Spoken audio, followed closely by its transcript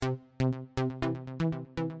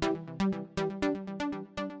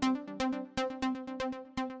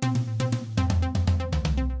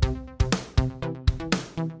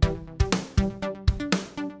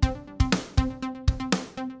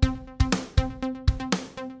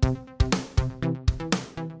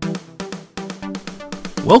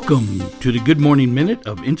Welcome to the Good Morning Minute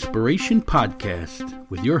of Inspiration podcast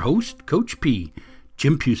with your host, Coach P,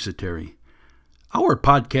 Jim Pusateri. Our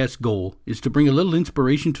podcast goal is to bring a little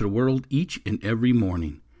inspiration to the world each and every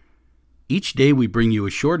morning. Each day we bring you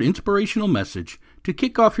a short inspirational message to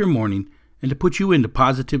kick off your morning and to put you in the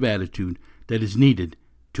positive attitude that is needed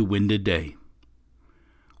to win the day.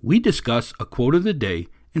 We discuss a quote of the day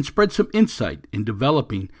and spread some insight in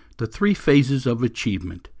developing the three phases of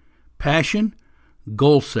achievement: passion,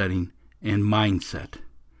 goal setting, and mindset.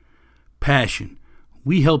 Passion.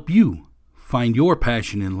 We help you find your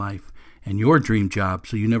passion in life and your dream job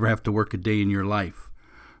so you never have to work a day in your life.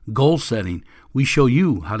 Goal setting. We show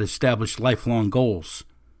you how to establish lifelong goals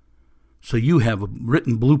so you have a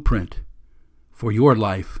written blueprint for your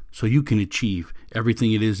life so you can achieve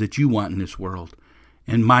everything it is that you want in this world.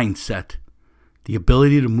 And mindset. The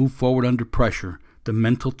ability to move forward under pressure, the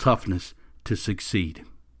mental toughness to succeed.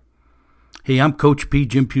 Hey, I'm Coach P,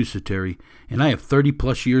 Jim Pusateri, and I have 30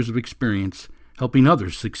 plus years of experience helping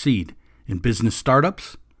others succeed in business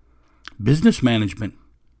startups, business management,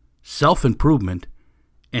 self-improvement,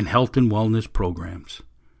 and health and wellness programs.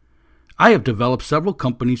 I have developed several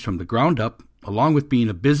companies from the ground up, along with being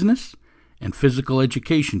a business and physical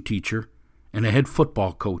education teacher and a head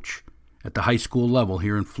football coach at the high school level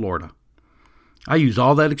here in Florida. I use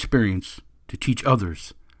all that experience to teach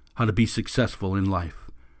others how to be successful in life.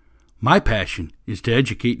 My passion is to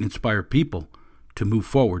educate and inspire people to move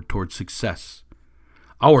forward towards success.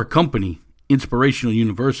 Our company, Inspirational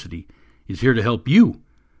University, is here to help you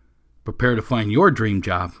prepare to find your dream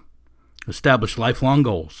job, establish lifelong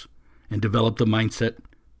goals, and develop the mindset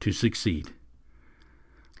to succeed.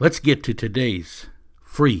 Let's get to today's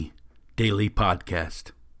free daily podcast.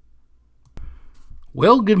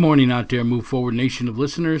 Well, good morning out there, Move Forward Nation of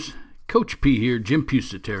listeners. Coach P here, Jim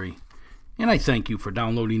Pusateri. And I thank you for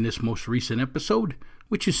downloading this most recent episode,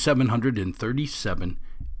 which is 737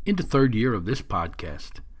 in the third year of this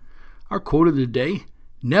podcast. Our quote of the day: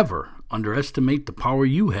 never underestimate the power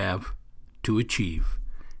you have to achieve.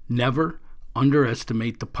 Never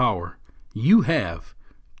underestimate the power you have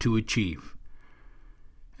to achieve.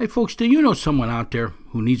 Hey folks, do you know someone out there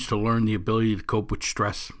who needs to learn the ability to cope with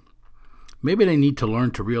stress? Maybe they need to learn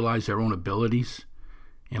to realize their own abilities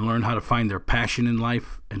and learn how to find their passion in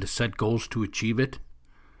life and to set goals to achieve it.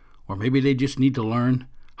 Or maybe they just need to learn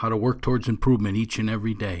how to work towards improvement each and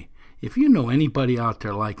every day. If you know anybody out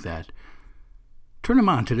there like that, turn them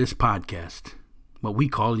on to this podcast, what we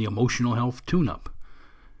call the Emotional Health Tune-Up.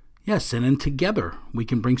 Yes, and then together we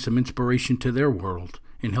can bring some inspiration to their world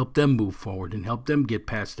and help them move forward and help them get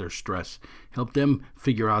past their stress, help them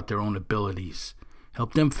figure out their own abilities,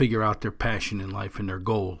 help them figure out their passion in life and their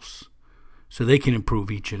goals, so they can improve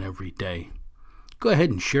each and every day. Go ahead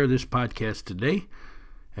and share this podcast today.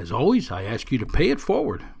 As always, I ask you to pay it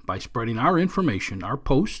forward by spreading our information, our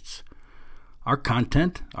posts, our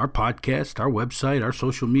content, our podcast, our website, our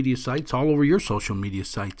social media sites, all over your social media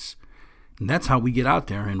sites. And that's how we get out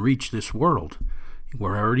there and reach this world.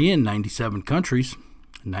 We're already in 97 countries,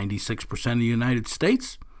 96% of the United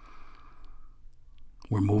States.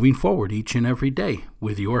 We're moving forward each and every day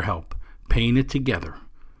with your help, paying it together,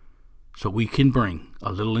 so we can bring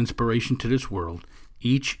a little inspiration to this world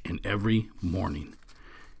each and every morning.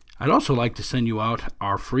 I'd also like to send you out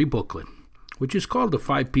our free booklet, which is called the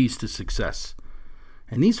 5 P's to Success.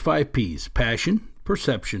 And these 5 P's: passion,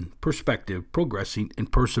 perception, perspective, progressing,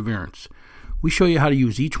 and perseverance. We show you how to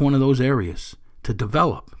use each one of those areas to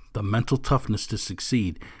develop the mental toughness to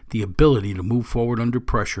succeed, the ability to move forward under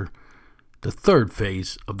pressure, the third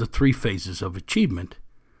phase of the 3 phases of achievement,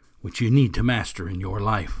 which you need to master in your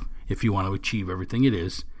life if you want to achieve everything it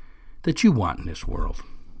is that you want in this world.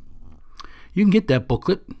 You can get that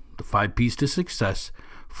booklet, the 5 P's to Success,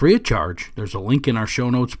 free of charge. There's a link in our show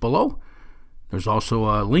notes below. There's also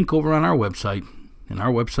a link over on our website, and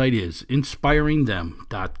our website is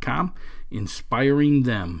inspiringthem.com,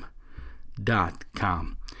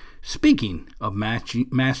 inspiringthem.com. Speaking of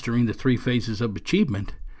mastering the 3 phases of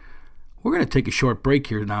achievement, we're going to take a short break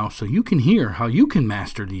here now so you can hear how you can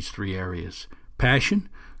master these 3 areas: passion,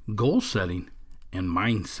 goal setting, and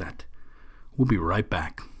mindset. We'll be right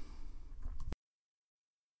back.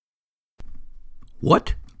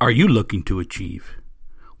 What are you looking to achieve?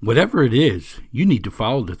 Whatever it is, you need to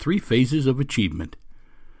follow the 3 phases of achievement.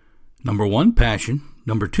 Number 1, passion.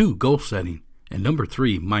 Number 2, goal setting. And number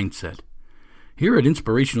 3, mindset. Here at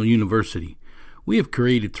Inspirational University, we have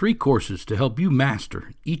created 3 courses to help you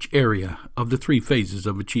master each area of the 3 phases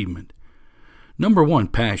of achievement. Number 1,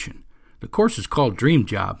 passion. The course is called Dream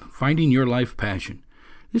Job, Finding Your Life Passion.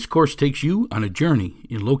 This course takes you on a journey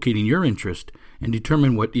in locating your interest and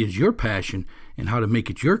determine what is your passion and how to make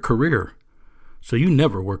it your career so you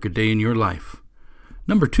never work a day in your life.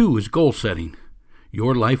 Number 2 is goal setting,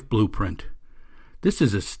 your life blueprint. This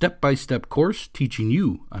is a step-by-step course teaching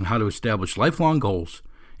you on how to establish lifelong goals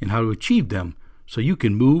and how to achieve them so you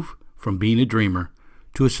can move from being a dreamer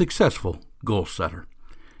to a successful goal setter.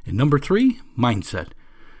 And number 3, mindset,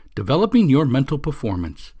 developing your mental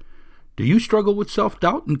performance. Do you struggle with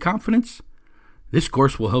self-doubt and confidence? This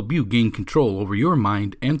course will help you gain control over your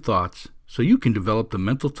mind and thoughts so you can develop the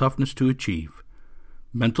mental toughness to achieve.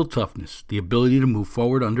 Mental toughness, the ability to move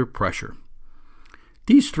forward under pressure.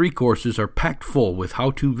 These 3 courses are packed full with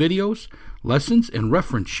how-to videos, lessons, and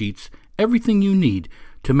reference sheets, everything you need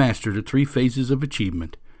to master the 3 phases of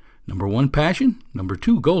achievement. Number 1, passion. Number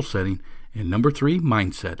 2, goal setting. And number 3,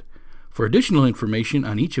 mindset. For additional information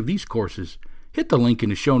on each of these courses, hit the link in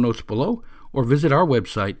the show notes below or visit our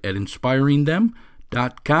website at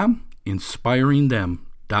inspiringthem.com,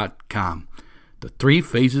 inspiringthem.com. The 3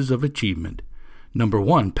 phases of achievement. Number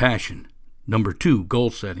 1, passion. Number 2, goal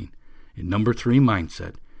setting. And number 3,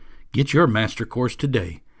 mindset. Get your master course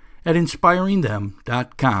today at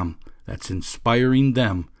inspiringthem.com. That's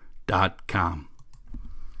inspiringthem.com.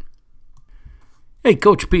 Hey,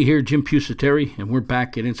 Coach P here, Jim Pusateri, and we're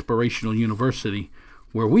back at Inspirational University,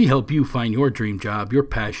 where we help you find your dream job, your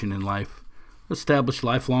passion in life, establish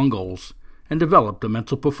lifelong goals, and develop the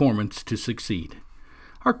mental performance to succeed.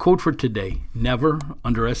 Our quote for today: never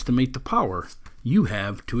underestimate the power you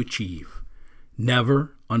have to achieve.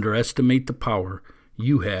 Never underestimate the power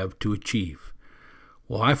you have to achieve.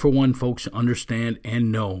 Well, I, for one, folks, understand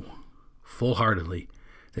and know full-heartedly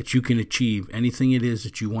that you can achieve anything it is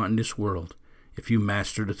that you want in this world if you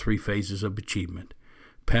master the 3 phases of achievement: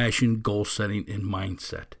 passion, goal setting, and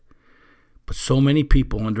mindset. But so many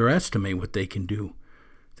people underestimate what they can do.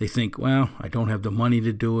 They think, well, I don't have the money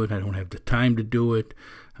to do it. I don't have the time to do it.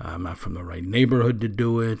 I'm not from the right neighborhood to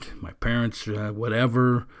do it. My parents,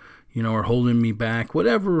 whatever, are holding me back.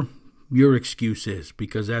 Whatever your excuse is,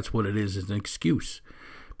 because that's what it is an excuse.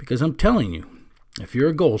 Because I'm telling you, if you're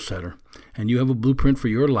a goal setter and you have a blueprint for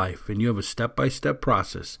your life and you have a step-by-step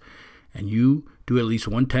process and you do at least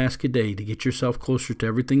one task a day to get yourself closer to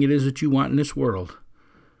everything it is that you want in this world,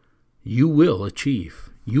 you will achieve.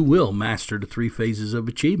 You will master the 3 phases of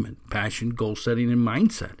achievement: passion, goal setting, and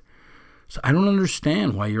mindset. So I don't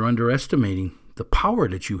understand why you're underestimating the power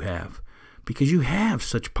that you have, because you have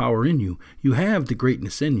such power in you. You have the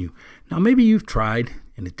greatness in you. Now, maybe you've tried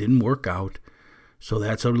and it didn't work out, so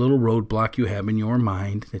that's a little roadblock you have in your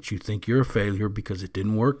mind that you think you're a failure because it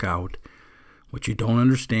didn't work out. What you don't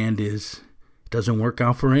understand is it doesn't work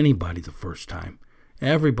out for anybody the first time.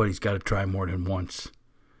 Everybody's got to try more than once.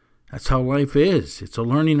 That's how life is. It's a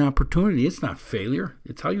learning opportunity. It's not failure.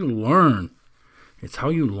 It's how you learn. It's how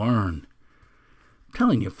you learn. I'm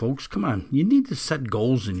telling you, folks, come on. You need to set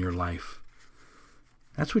goals in your life.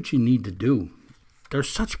 That's what you need to do. There's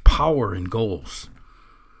such power in goals.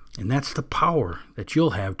 And that's the power that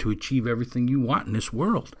you'll have to achieve everything you want in this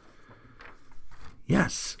world.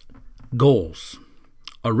 Yes, goals.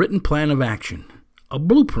 A written plan of action. A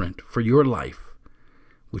blueprint for your life,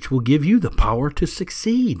 which will give you the power to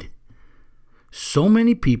succeed. So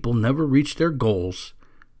many people never reach their goals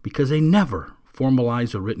because they never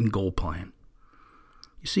formalize a written goal plan.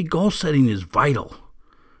 You see, goal setting is vital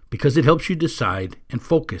because it helps you decide and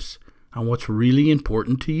focus on what's really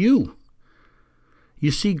important to you.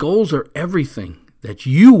 You see, goals are everything that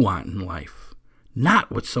you want in life, not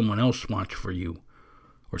what someone else wants for you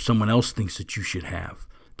or someone else thinks that you should have,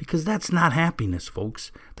 because that's not happiness,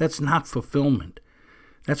 folks. That's not fulfillment.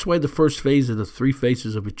 That's why the first phase of the 3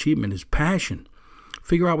 phases of achievement is passion.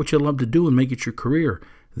 Figure out what you love to do and make it your career.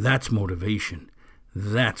 That's motivation.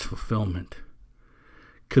 That's fulfillment.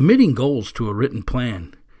 Committing goals to a written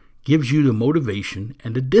plan gives you the motivation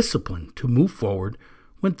and the discipline to move forward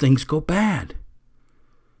when things go bad,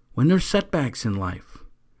 when there's setbacks in life.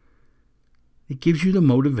 It gives you the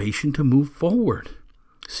motivation to move forward.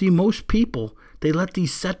 See, most people, they let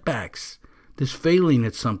these setbacks, this failing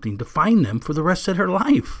at something, define them for the rest of their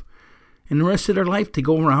life. And the rest of their life, they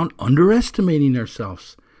go around underestimating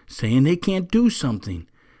themselves, saying they can't do something.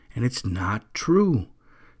 And it's not true.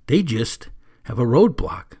 They just have a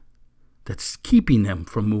roadblock that's keeping them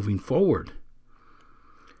from moving forward.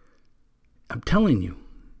 I'm telling you,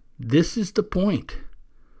 this is the point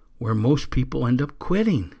where most people end up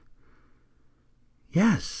quitting.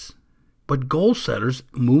 Yes, but goal setters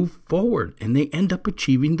move forward and they end up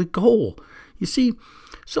achieving the goal. You see,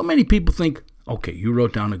 so many people think, okay, you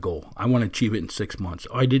wrote down a goal. I want to achieve it in 6 months.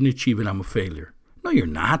 Oh, I didn't achieve it. I'm a failure. No, you're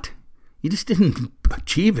not. You just didn't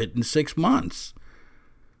achieve it in 6 months.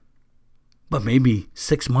 But maybe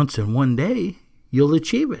 6 months and 1 day, you'll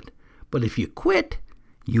achieve it. But if you quit,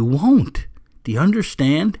 you won't. Do you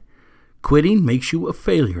understand? Quitting makes you a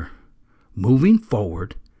failure. Moving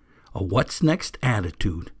forward, a what's next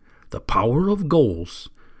attitude, the power of goals,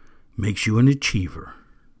 makes you an achiever,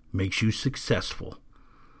 makes you successful.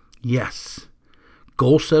 Yes,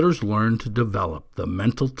 goal setters learn to develop the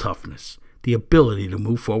mental toughness, the ability to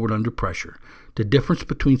move forward under pressure. The difference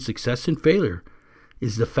between success and failure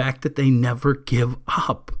is the fact that they never give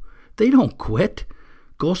up. They don't quit.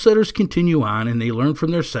 Goal setters continue on and they learn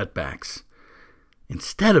from their setbacks.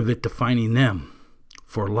 Instead of it defining them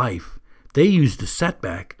for life, they use the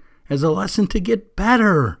setback as a lesson to get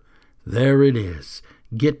better. There it is.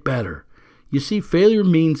 Get better. You see, failure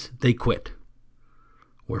means they quit,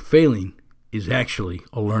 where failing is actually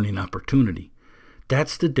a learning opportunity.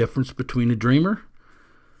 That's the difference between a dreamer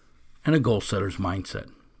and a goal setter's mindset.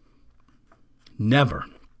 Never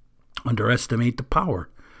underestimate the power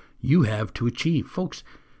you have to achieve. Folks,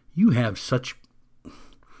 you have such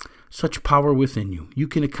power within you. You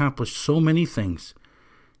can accomplish so many things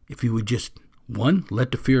if you would just, 1,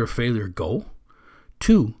 let the fear of failure go.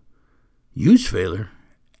 2, use failure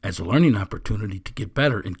as a learning opportunity to get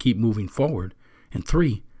better and keep moving forward. And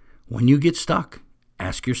 3, when you get stuck,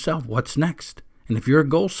 ask yourself, what's next? And if you're a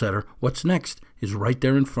goal setter, what's next is right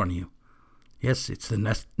there in front of you. Yes, it's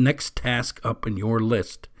the next task up in your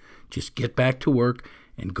list. Just get back to work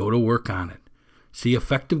and go to work on it. See,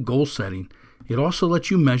 effective goal setting, it also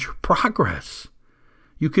lets you measure progress.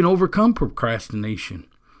 You can overcome procrastination,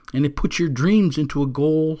 and it puts your dreams into a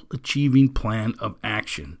goal-achieving plan of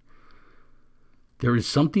action. There is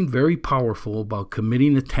something very powerful about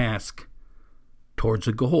committing a task towards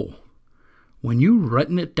a goal. When you've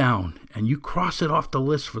written it down and you cross it off the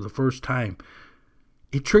list for the first time,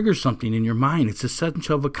 it triggers something in your mind. It's a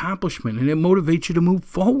sense of accomplishment, and it motivates you to move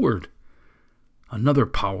forward. Another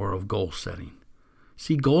power of goal setting.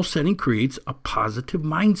 See, goal setting creates a positive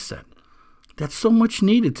mindset. That's so much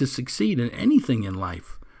needed to succeed in anything in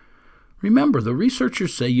life. Remember, the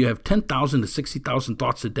researchers say you have 10,000 to 60,000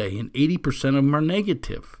 thoughts a day, and 80% of them are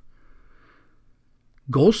negative.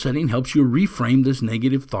 Goal setting helps you reframe those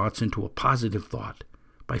negative thoughts into a positive thought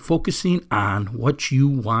by focusing on what you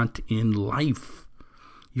want in life.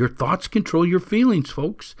 Your thoughts control your feelings,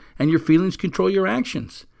 folks, and your feelings control your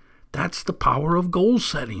actions. That's the power of goal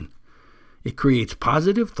setting. It creates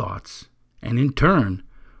positive thoughts and, in turn,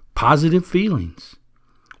 positive feelings,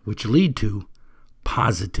 which lead to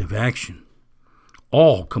positive action.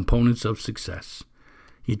 All components of success.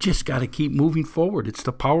 You just got to keep moving forward. It's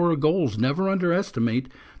the power of goals. Never underestimate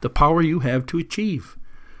the power you have to achieve.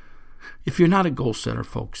 If you're not a goal setter,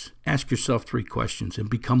 folks, ask yourself 3 questions and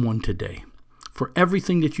become one today. For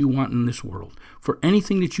everything that you want in this world, for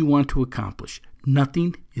anything that you want to accomplish,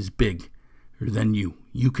 nothing is bigger than you.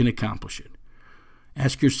 You can accomplish it.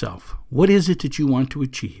 Ask yourself, what is it that you want to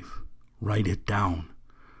achieve? Write it down.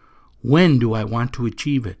 When do I want to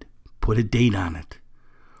achieve it? Put a date on it.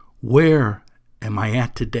 Where am I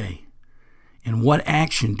at today? And what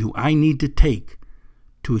action do I need to take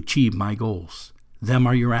to achieve my goals? Them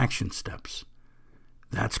are your action steps.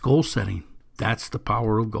 That's goal setting. That's the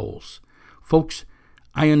power of goals. Folks,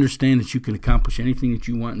 I understand that you can accomplish anything that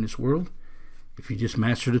you want in this world if you just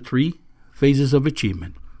master the 3 phases of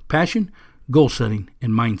achievement: passion, goal setting,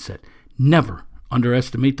 and mindset. Never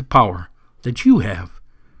underestimate the power that you have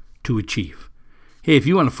to achieve. Hey, if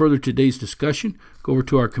you want to further today's discussion, go over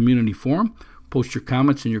to our community forum, post your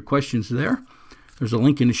comments and your questions there. There's a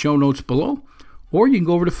link in the show notes below. Or you can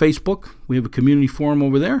go over to Facebook. We have a community forum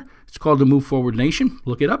over there. It's called the Move Forward Nation.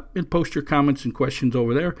 Look it up and post your comments and questions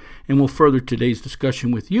over there, and we'll further today's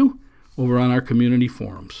discussion with you over on our community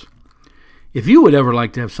forums. If you would ever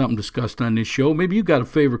like to have something discussed on this show, maybe you got a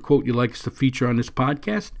favorite quote you'd like us to feature on this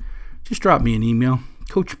podcast, just drop me an email,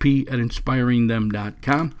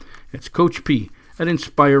 coachp@inspiringthem.com. That's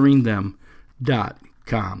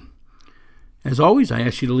coachp@inspiringthem.com. As always, I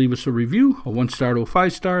ask you to leave us a review, a 1-star to a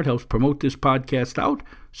 5-star. It helps promote this podcast out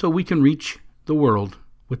so we can reach the world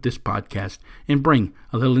with this podcast and bring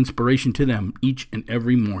a little inspiration to them each and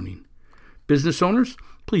every morning. Business owners,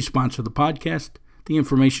 please sponsor the podcast, the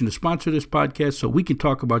information to sponsor this podcast so we can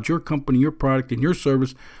talk about your company, your product, and your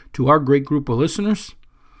service to our great group of listeners.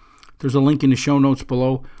 There's a link in the show notes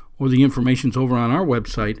below, or the information's over on our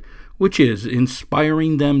website, which is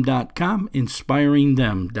inspiringthem.com,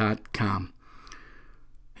 inspiringthem.com.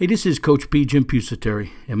 Hey, this is Coach P. Jim Pusateri,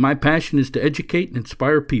 and my passion is to educate and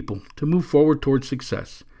inspire people to move forward towards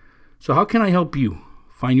success. So how can I help you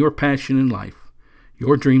find your passion in life,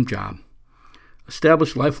 your dream job,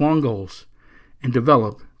 establish lifelong goals, and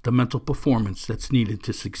develop the mental performance that's needed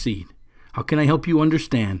to succeed? How can I help you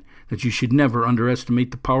understand that you should never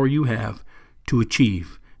underestimate the power you have to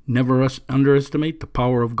achieve, never underestimate the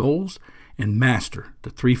power of goals, and master the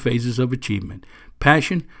 3 phases of achievement: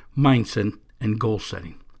 passion, mindset, and goal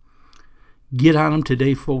setting. Get on them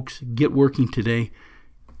today, folks. Get working today.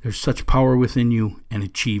 There's such power within you, and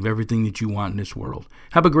achieve everything that you want in this world.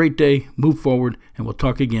 Have a great day. Move forward, and we'll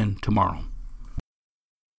talk again tomorrow.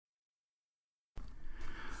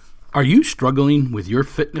 Are you struggling with your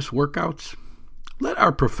fitness workouts? Let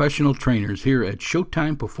our professional trainers here at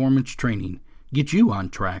Showtime Performance Training get you on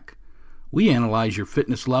track. We analyze your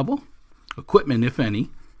fitness level, equipment if any,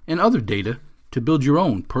 and other data to build your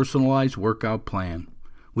own personalized workout plan,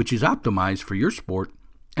 which is optimized for your sport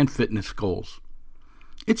and fitness goals.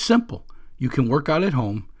 It's simple. You can work out at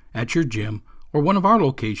home, at your gym, or one of our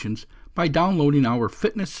locations by downloading our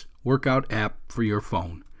fitness workout app for your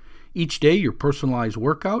phone. Each day, your personalized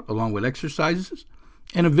workout, along with exercises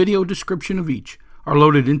and a video description of each, are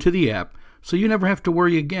loaded into the app, so you never have to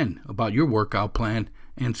worry again about your workout plan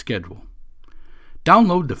and schedule.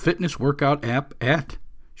 Download the fitness workout app at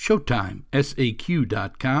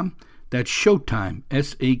ShowtimeSAQ.com. That's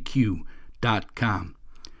ShowtimeSAQ.com.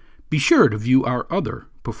 Be sure to view our other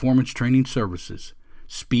performance training services: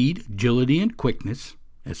 speed, agility, and quickness,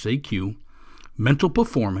 SAQ, mental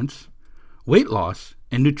performance, weight loss,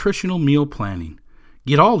 and nutritional meal planning.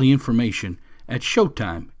 Get all the information at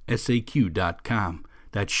ShowtimeSAQ.com.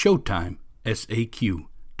 That's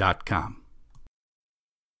ShowtimeSAQ.com.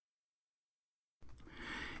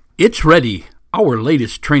 It's ready, our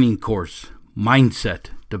latest training course, Mindset,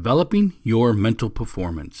 Developing Your Mental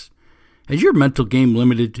Performance. Has your mental game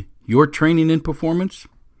limited your training and performance?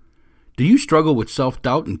 Do you struggle with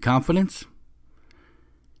self-doubt and confidence?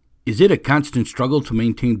 Is it a constant struggle to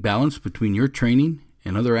maintain balance between your training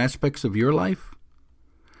and other aspects of your life?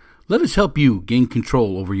 Let us help you gain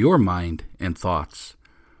control over your mind and thoughts.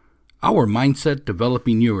 Our Mindset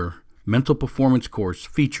Developing Your Mental Performance course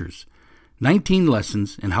features 19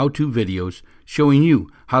 lessons and how-to videos showing you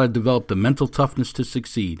how to develop the mental toughness to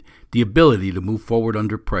succeed, the ability to move forward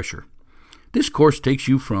under pressure. This course takes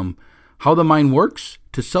you from how the mind works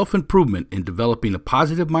to self-improvement in developing a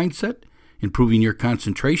positive mindset, improving your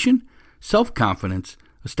concentration, self-confidence,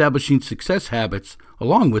 establishing success habits,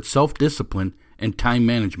 along with self-discipline and time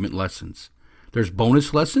management lessons. There's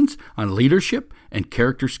bonus lessons on leadership and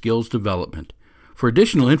character skills development. For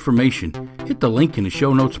additional information, hit the link in the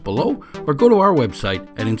show notes below or go to our website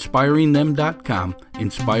at inspiringthem.com,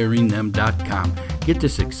 inspiringthem.com. Get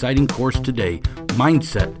this exciting course today,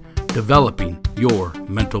 Mindset, Developing Your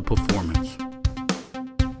Mental Performance.